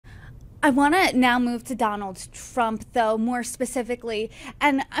I want to now move to Donald Trump, though, more specifically.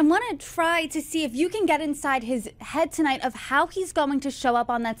 And I want to try to see if you can get inside his head tonight of how he's going to show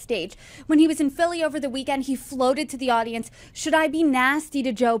up on that stage. When he was in Philly over the weekend, he floated to the audience, "Should I be nasty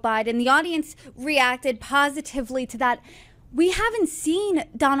to Joe Biden?" The audience reacted positively to that. We haven't seen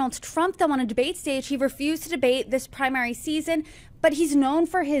Donald Trump, though, on a debate stage. He refused to debate this primary season, but he's known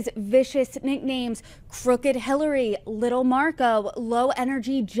for his vicious nicknames: Crooked Hillary, Little Marco, Low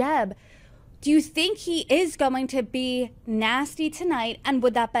Energy Jeb. Do you think he is going to be nasty tonight, and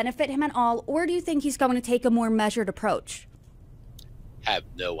would that benefit him at all? Or do you think he's going to take a more measured approach? Have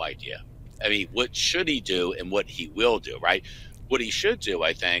no idea. I mean, what should he do and what he will do, right? What he should do,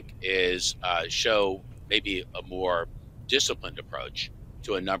 I think, is show maybe a more disciplined approach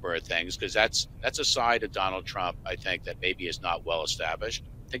to a number of things, because that's a side of Donald Trump, I think, that maybe is not well established.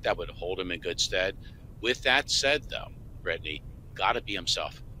 I think that would hold him in good stead. With that said, though, Brittany, got to be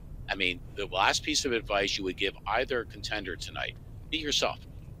himself. I mean, the last piece of advice you would give either contender tonight: be yourself.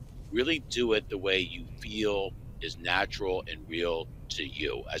 Really do it the way you feel is natural and real to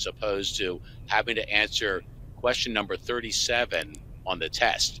you, as opposed to having to answer question number 37 on the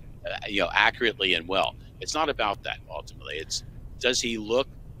test, accurately and well. It's not about that ultimately. It's, does he look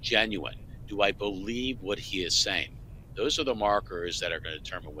genuine? Do I believe what he is saying? Those are the markers that are going to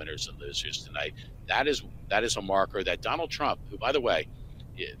determine winners and losers tonight. That is a marker that Donald Trump, who, by the way,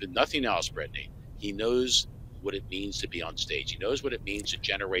 if nothing else, Brittany, he knows what it means to be on stage. He knows what it means to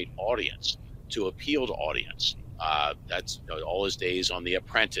generate audience, to appeal to audience. That's all his days on The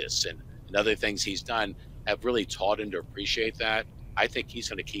Apprentice and other things he's done have really taught him to appreciate that. I think he's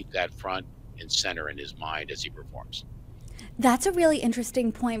going to keep that front and center in his mind as he performs. That's a really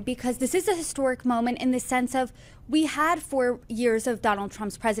interesting point, because this is a historic moment in the sense of we had 4 years of Donald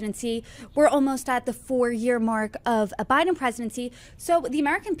Trump's presidency. We're almost at the 4-year mark of a Biden presidency. So the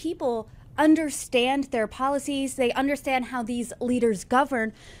American people understand their policies. They understand how these leaders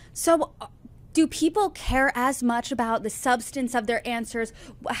govern. So do people care as much about the substance of their answers,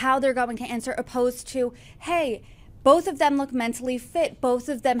 how they're going to answer, opposed to, hey, both of them look mentally fit, both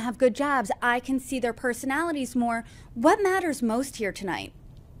of them have good jobs, I can see their personalities more? What matters most here tonight?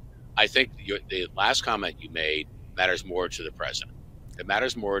 I think the last comment you made matters more to the president. It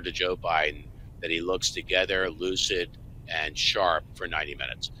matters more to Joe Biden that he looks together, lucid, and sharp for 90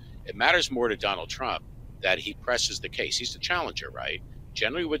 minutes. It matters more to Donald Trump that he presses the case. He's the challenger, right?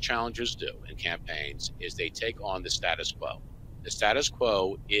 Generally, what challengers do in campaigns is they take on the status quo. The status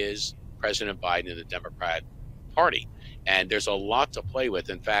quo is President Biden and the Democrat Party. And there's a lot to play with.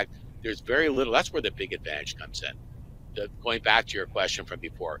 In fact, there's very little. That's where the big advantage comes in. Going back to your question from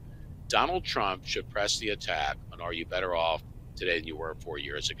before, Donald Trump should press the attack on, are you better off today than you were 4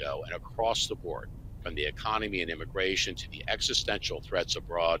 years ago? And across the board, from the economy and immigration to the existential threats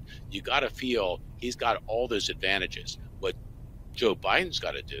abroad, you got to feel he's got all those advantages. What Joe Biden's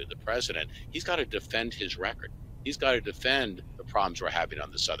got to do, the president, he's got to defend his record. He's got to defend the problems we're having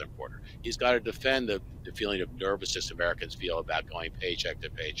on the southern border. He's got to defend the feeling of nervousness Americans feel about going paycheck to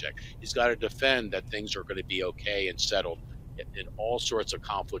paycheck. He's got to defend that things are going to be okay and settled in all sorts of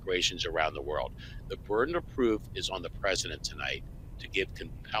conflagrations around the world. The burden of proof is on the president tonight to give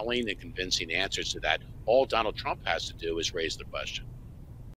compelling and convincing answers to that. All Donald Trump has to do is raise the question.